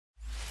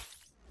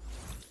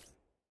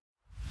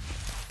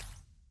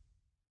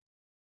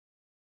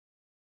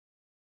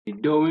You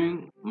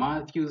doing?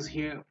 Matthews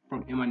here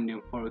from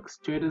M&M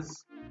Forex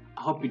Traders.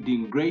 I hope you're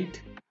doing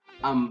great.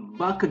 I'm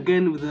back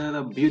again with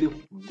another beautiful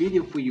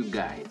video for you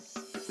guys.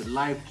 It's a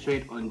live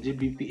trade on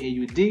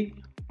Gbpaud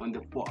on the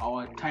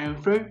 4-hour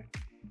time frame.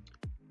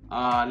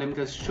 Let me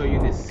just show you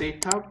the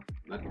setup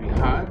that we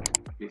had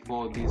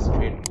before this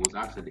trade was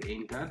actually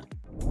entered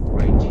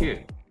right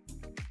here.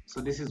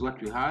 So this is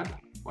what we had.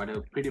 We had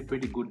a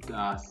pretty good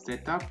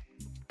setup,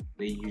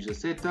 the usual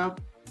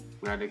setup.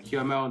 We had a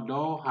QML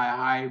low,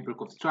 high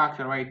break of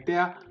structure right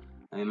there,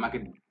 and the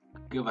market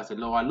gave us a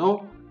lower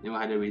low. Then we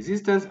had a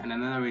resistance and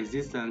another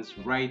resistance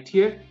right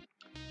here,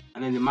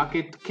 and then the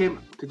market came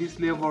to this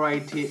level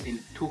right here and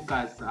took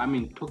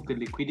the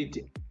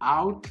liquidity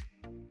out,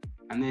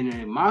 and then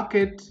the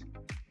market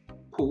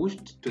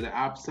pushed to the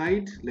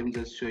upside. Let me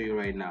just show you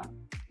right now.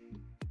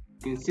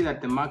 You can see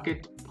that the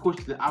market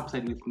pushed to the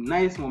upside with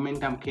nice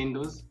momentum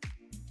candles,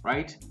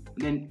 right?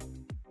 And then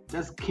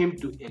just came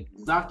to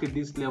exactly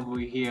this level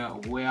here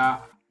where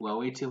we're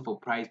waiting for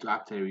price to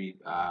actually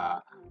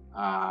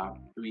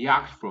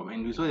react from,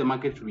 and we saw the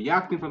market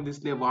reacting from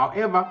this level.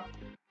 However,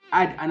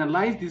 I'd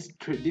analyzed this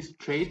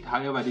trade,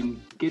 however I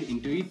didn't get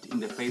into it in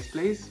the first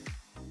place.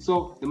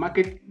 So the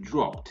market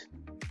dropped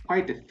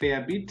quite a fair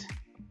bit.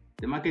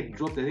 The market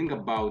dropped, I think,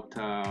 about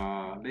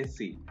let's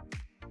see,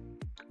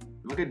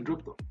 the market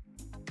dropped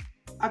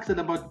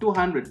actually about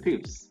 200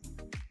 pips.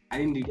 I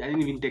didn't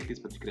even take this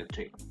particular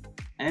trade.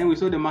 And then we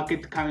saw the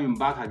market coming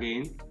back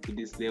again to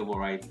this level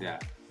right there.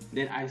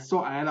 Then I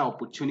saw another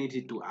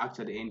opportunity to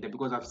actually enter,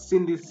 because I've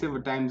seen this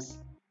several times.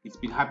 It's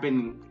been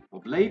happening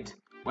of late,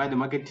 where the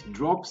market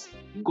drops,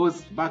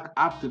 goes back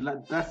up to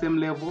that same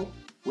level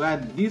where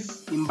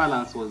this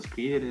imbalance was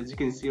created. As you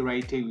can see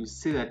right here, you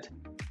see that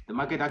the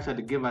market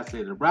actually gave us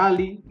a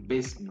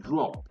rally-based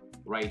drop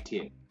right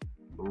here.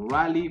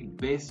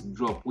 Rally-based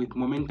drop with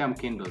momentum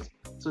candles.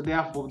 So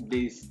therefore,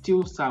 there's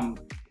still some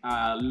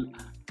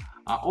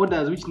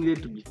orders which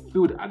needed to be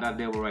filled at that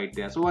level right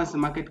there. So once the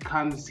market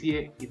comes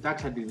here, it's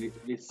actually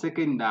the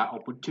second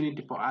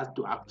opportunity for us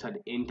to actually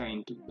enter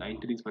into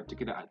this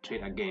particular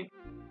trade again.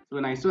 So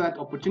when I saw that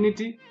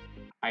opportunity,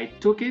 I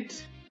took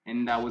it,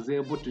 and I was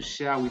able to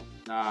share with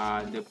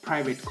the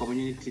private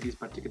community this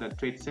particular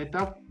trade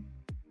setup.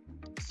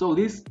 So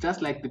this,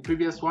 just like the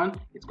previous one,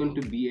 it's going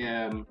to be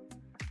a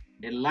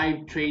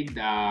live trade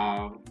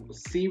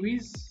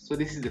series. So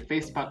this is the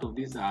first part of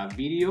this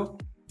video.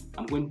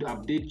 I'm going to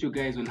update you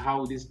guys on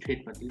how this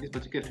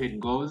particular trade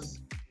goes.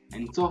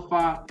 And so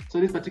far,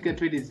 this particular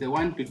trade is a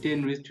 1 to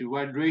 10 risk to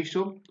reward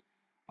ratio.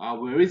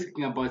 We're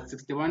risking about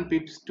 61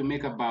 pips to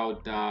make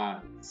about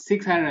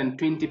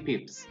 620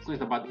 pips. So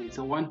it's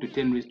a 1 to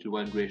 10 risk to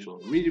reward ratio.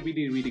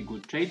 Really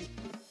good trade.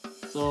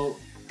 So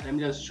let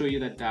me just show you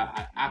that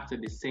I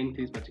actually sent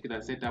this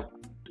particular setup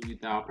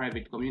with our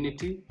private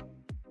community.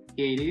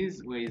 Here it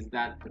is. Where is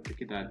that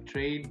particular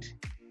trade?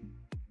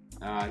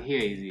 Here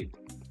is it.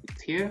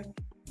 It's here.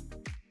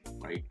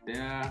 Right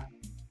there,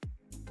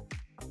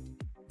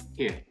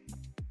 here.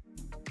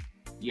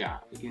 Yeah,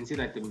 you can see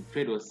that the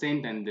trade was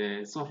sent,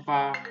 and so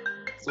far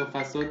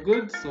so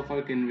good. So far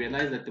we can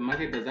realize that the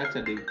market is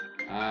actually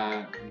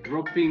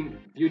dropping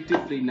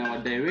beautifully in our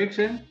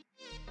direction.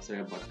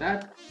 Sorry about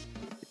that.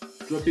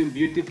 It's dropping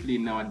beautifully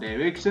in our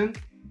direction,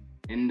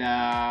 and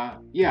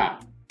yeah,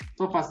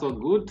 so far so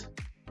good.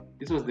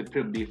 This was the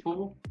prep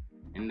before,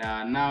 and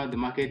now the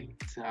market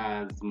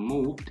has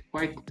moved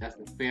quite just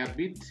a fair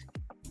bit.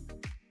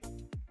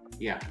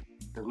 Yeah,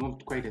 it has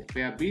moved quite a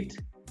fair bit.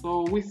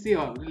 So we see.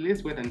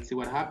 Let's wait and see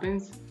what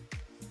happens.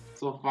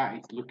 So far,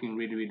 it's looking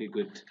really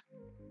good,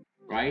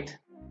 right?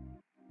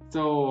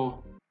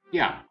 So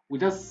yeah, we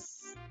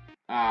just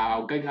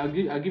I'll give an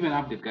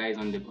update, guys,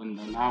 on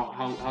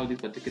how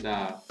this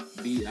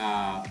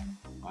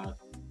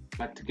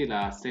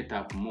particular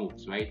setup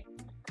moves, right?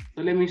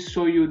 So let me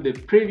show you the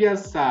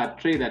previous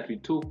trade that we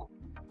took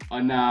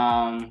on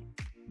a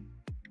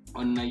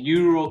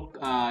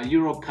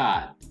Euro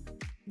card.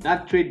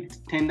 That trade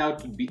turned out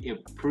to be a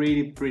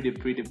pretty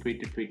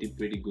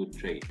good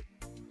trade.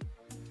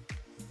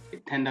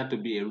 It turned out to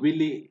be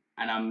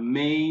an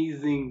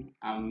amazing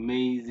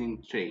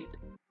trade.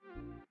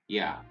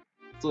 Yeah.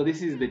 So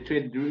this is the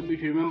trade.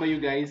 If you remember, you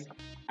guys,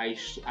 I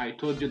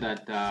told you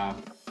that I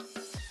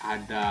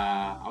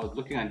was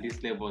looking at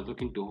this level. I was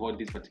looking to hold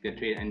this particular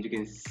trade, and you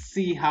can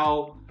see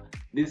how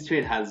this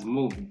trade has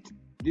moved.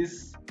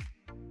 This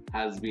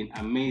has been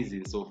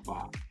amazing so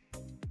far.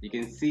 You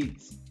can see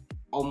it's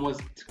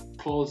almost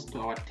close to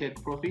our take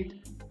profit,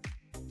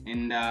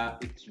 and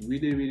it's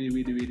really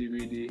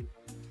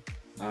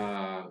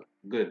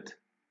good.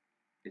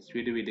 It's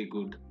really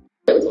good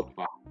so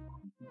far.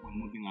 We're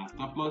moving our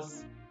stop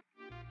loss,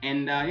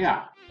 and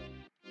yeah,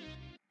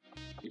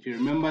 if you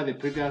remember the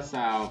previous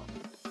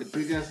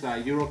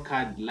Euro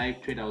card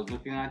live trade I was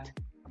looking at,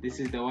 this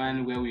is the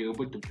one where we were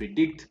able to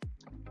predict,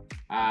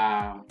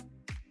 of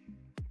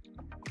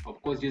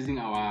course, using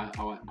our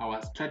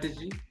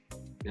strategy.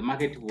 The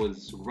market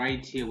was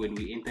right here when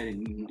we entered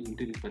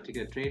into this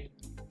particular trade,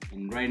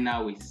 and right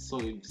now we've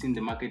seen the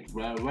market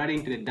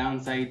running to the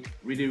downside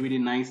really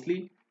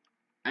nicely.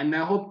 And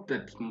I hope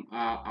that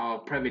our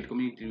private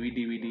community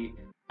really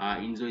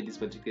enjoyed this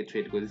particular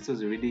trade, because this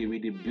was a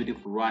really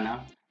beautiful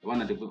runner, one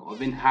that we've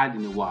even had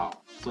in a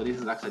while. So this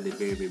is actually a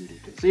very beautiful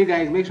trade. So you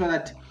guys make sure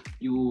that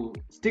you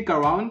stick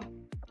around,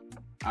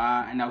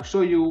 and I'll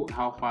show you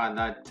how far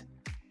that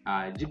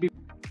GBP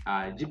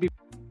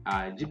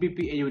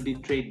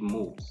AUD trade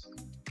moves.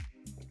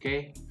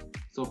 Okay,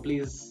 so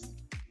please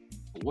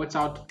watch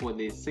out for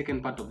the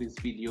second part of this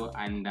video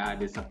and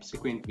the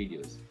subsequent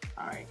videos.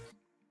 All right.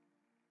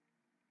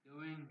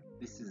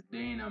 This is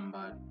day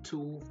number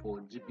 2 for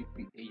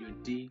GBP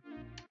AUD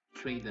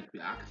trade that we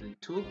actually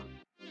took.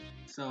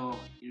 So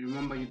you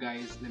remember, you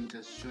guys, let me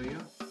just show you.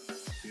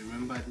 You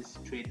remember this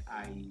trade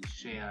I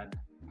shared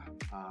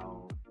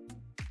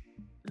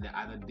the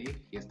other day,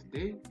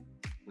 yesterday?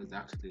 It was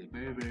actually a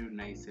very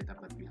nice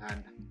setup that we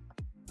had.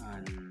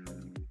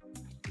 And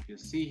if you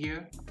see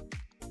here,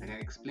 like I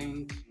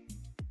explained,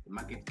 the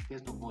market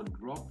first of all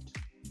dropped.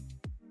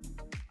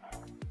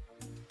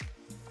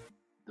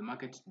 The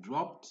market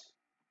dropped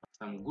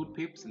some good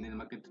pips, and then the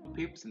market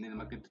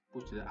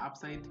pushed to the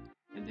upside,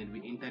 and then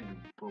we entered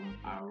from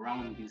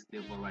around this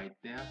level right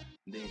there.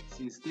 Then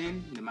since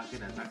then the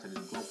market has actually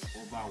dropped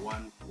over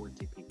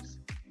 140 pips,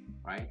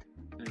 right?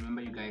 So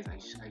remember, you guys, I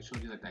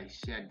showed you that I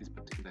shared this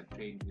particular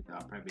trade with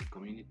our private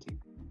community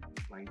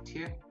right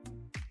here.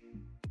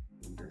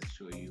 Let me just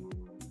show you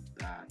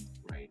that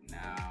right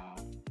now.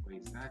 Where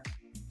is that?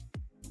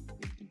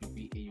 The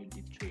GBP AUD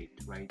trade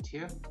right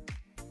here.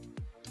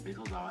 This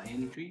was our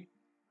entry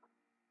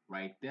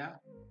right there,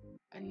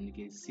 and you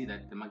can see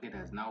that the market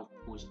has now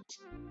pushed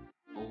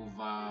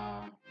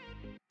over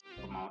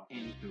from our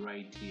entry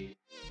right here.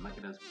 The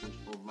market has pushed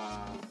over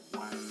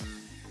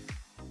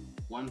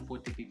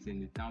 140 pips,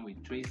 and it's now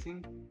with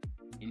tracing.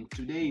 And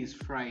today is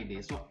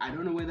Friday, so I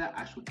don't know whether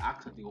I should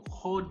actually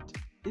hold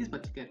this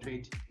particular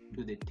trade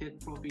to the take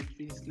profit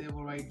this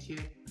level right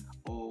here,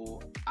 or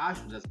I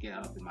should just get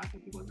out of the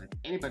market, because at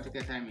any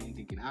particular time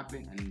anything can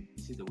happen, and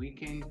this is the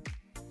weekend.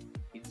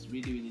 It's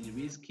really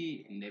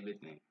risky and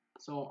everything.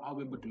 So I'll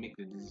be able to make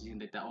the decision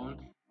later on.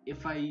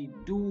 If I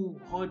do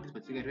hold this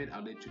particular trade,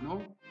 I'll let you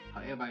know.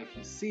 However, if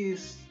you see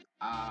this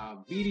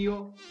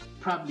video,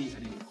 probably I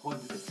didn't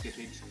hold this particular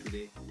trade to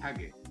the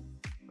target,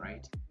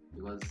 right?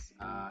 Because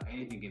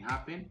anything can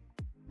happen.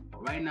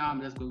 But right now,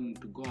 I'm just going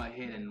to go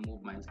ahead and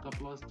move my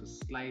stop loss to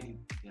slightly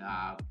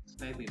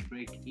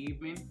break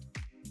even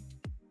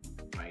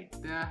right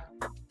there.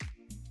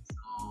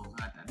 So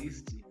that at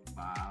least if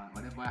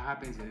whatever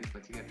happens in this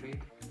particular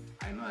trade,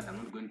 I know that I'm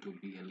not going to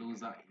be a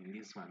loser in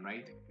this one,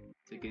 right?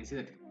 So you can see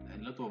that a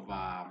lot of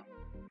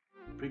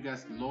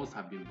previous lows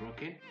have been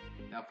broken.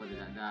 Therefore,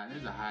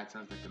 there's a higher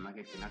chance that the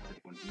market can actually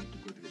continue to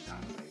go to the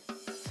downside.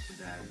 So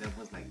there are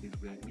levels like this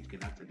which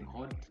can actually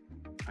hold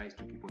price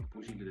to keep on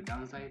pushing to the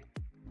downside,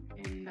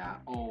 and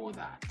all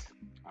that.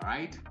 All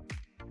right.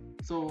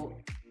 So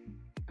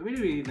a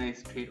really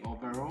nice trade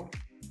overall,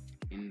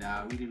 and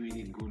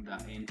really good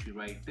entry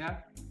right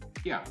there.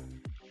 Yeah.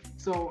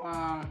 So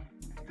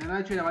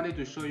another trade I wanted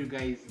to show you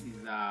guys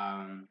is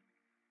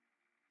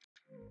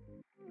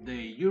the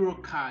Euro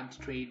card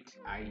trade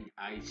I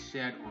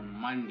shared on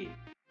Monday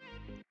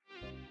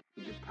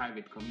with the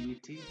private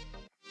community.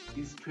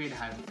 This trade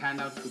has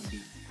turned out to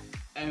be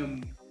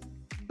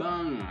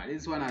banger.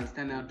 This one has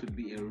turned out to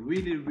be a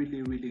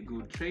really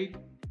good trade.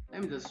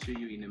 Let me just show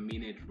you in a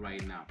minute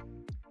right now.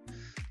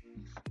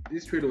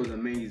 This trade was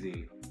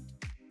amazing.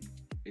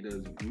 It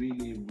was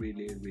really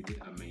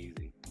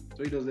amazing.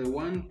 So it was a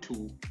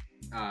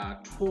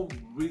 1:12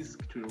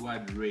 risk to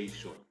reward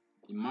ratio.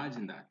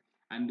 Imagine that.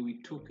 And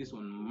we took this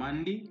on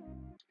Monday.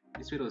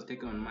 This trade was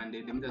taken on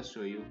Monday. Let me just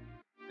show you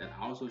that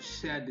I also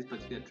shared this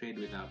particular trade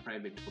with our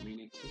private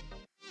community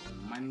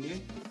on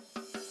Monday.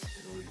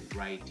 It was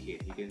right here.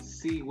 You can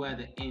see where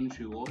the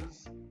entry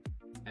was.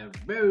 A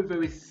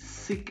very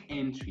sick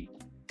entry.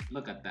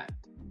 Look at that.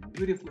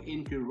 Beautiful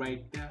entry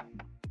right there.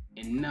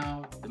 And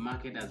now the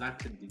market has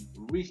actually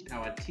reached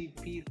our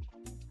TP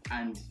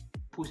and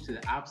pushed to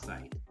the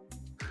upside.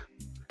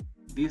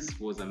 This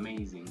was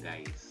amazing,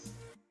 guys.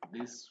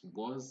 This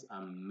was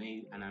an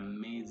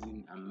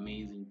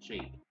amazing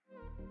trade,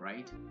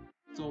 right?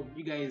 So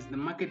you guys, the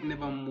market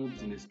never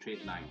moves in a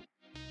straight line,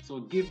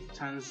 so give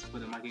chance for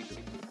the market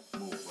to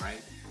move,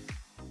 right?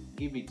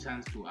 Give it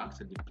chance to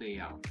actually play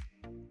out.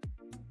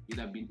 You'd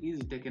have been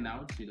easily taken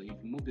out. If you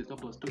move the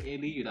stop loss too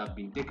early, you'd have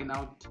been taken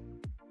out,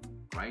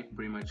 right,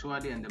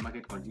 prematurely, and the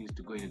market continues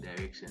to go in a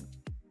direction.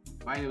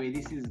 By the way,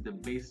 this is the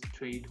best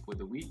trade for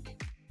the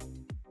week.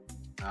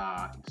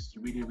 It's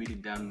really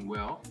done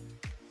well.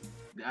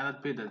 The other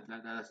trade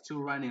that are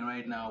still running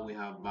right now, we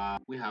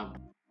have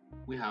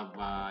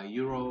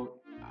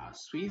Euro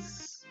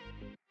Swiss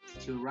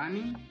still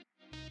running.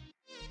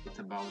 It's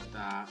about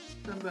a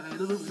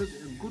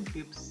good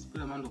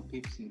amount of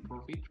pips in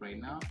profit right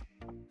now.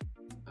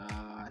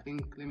 I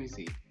think, let me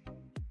see,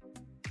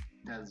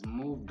 it has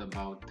moved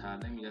about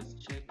let me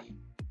just check,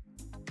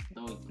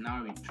 though it's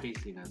now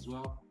retracing as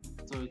well.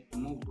 So it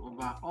moved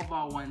over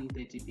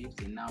 130 pips,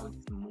 and now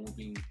it's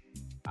moving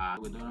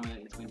We don't know whether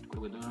it's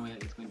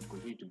going to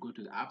continue to go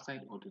to the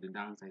upside or to the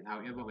downside.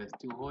 However, we're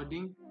still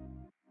holding.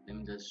 Let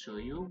me just show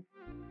you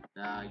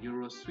the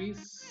Euro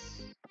Swiss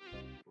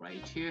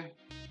right here.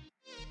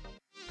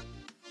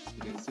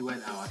 You can see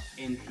where our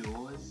entry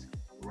was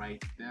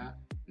right there.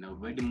 And I've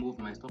already moved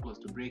my stop loss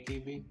to break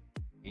even.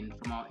 And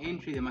from our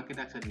entry, the market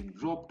actually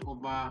dropped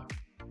over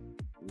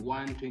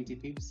 120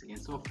 pips, and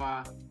so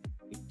far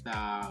it's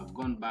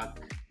gone back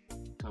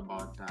to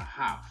about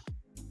half,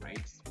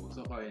 right?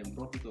 So far we're in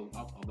profit of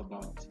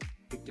about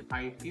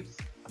 55 pips.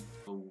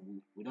 So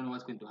we don't know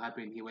what's going to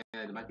happen here,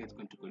 whether the market is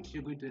going to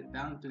continue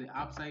down to the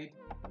upside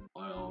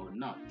or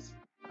not,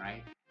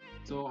 right?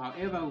 So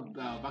however,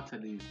 back to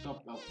the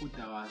stop, put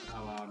our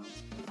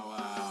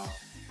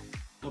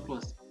stop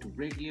loss to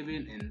break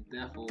even, and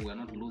therefore we are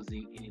not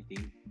losing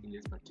anything in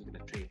this particular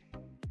trade.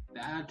 The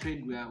other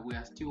trade we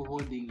are still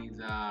holding is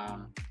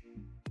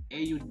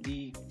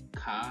AUD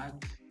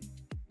card.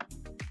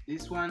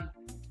 This one,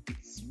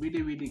 it's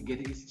really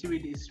getting, this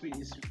trade is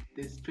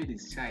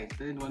shy. It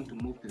doesn't want to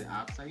move to the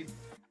upside.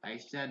 I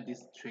shared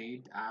this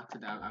trade after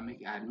that. I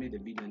had made a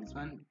video on this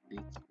one.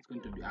 It's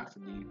going to be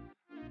actually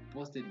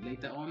posted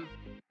later on.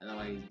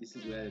 Otherwise, this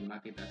is where the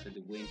market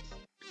actually went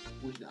to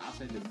push the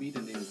upside a bit,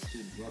 and then it's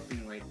still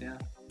dropping right there.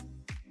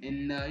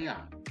 And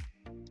yeah.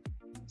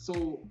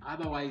 So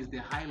otherwise, the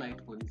highlight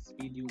for this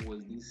video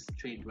was this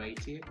trade right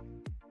here,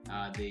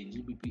 the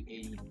GBP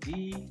AUD,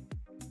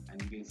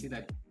 and you can see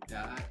that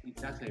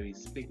it's actually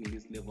respecting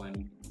this level,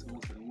 and it's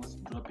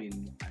almost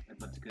dropping at a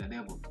particular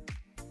level.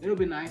 It will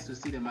be nice to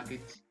see the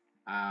market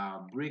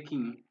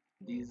breaking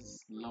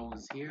these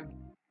lows here,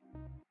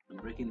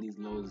 breaking these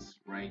lows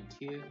right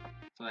here,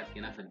 so that you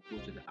can actually go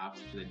to the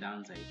ups, to the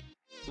downside.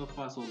 So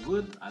far so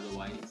good.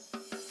 Otherwise,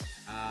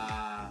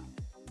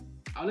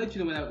 I'll let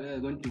you know when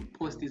I'm going to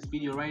post this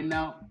video. Right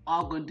now,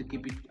 I'm going to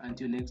keep it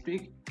until next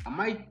week. I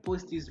might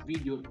post this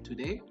video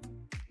today.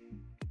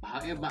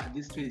 However,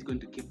 this trade is going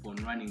to keep on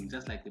running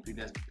just like the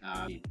previous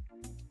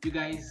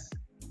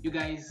you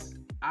guys,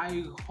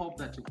 I hope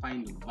that you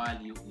find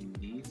value in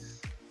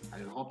this. I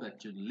hope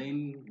that you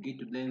get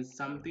to learn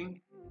something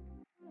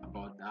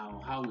about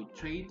how we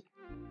trade.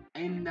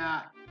 And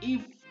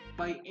if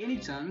by any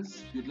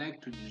chance you'd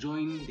like to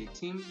join the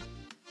team,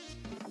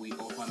 we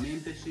offer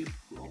mentorship,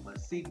 we offer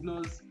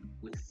signals,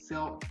 we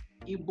sell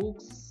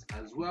ebooks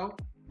as well,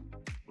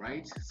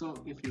 right? So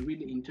if you're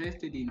really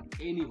interested in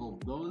any of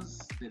those,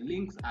 the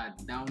links are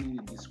down in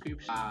the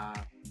description.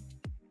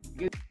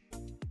 Get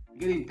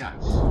in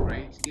touch,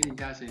 right? Get in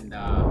touch and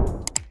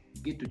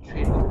get to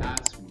trade with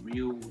us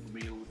real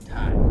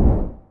time.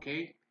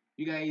 Okay,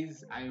 you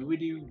guys, I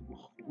really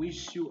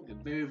wish you a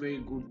very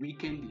good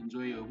weekend.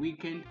 Enjoy your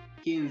weekend.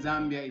 Here in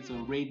Zambia, it's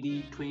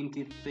already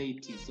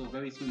 2030, so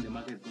very soon the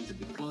market is going to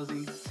be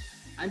closing.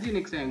 Until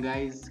next time,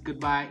 guys,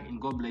 goodbye and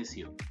God bless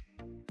you.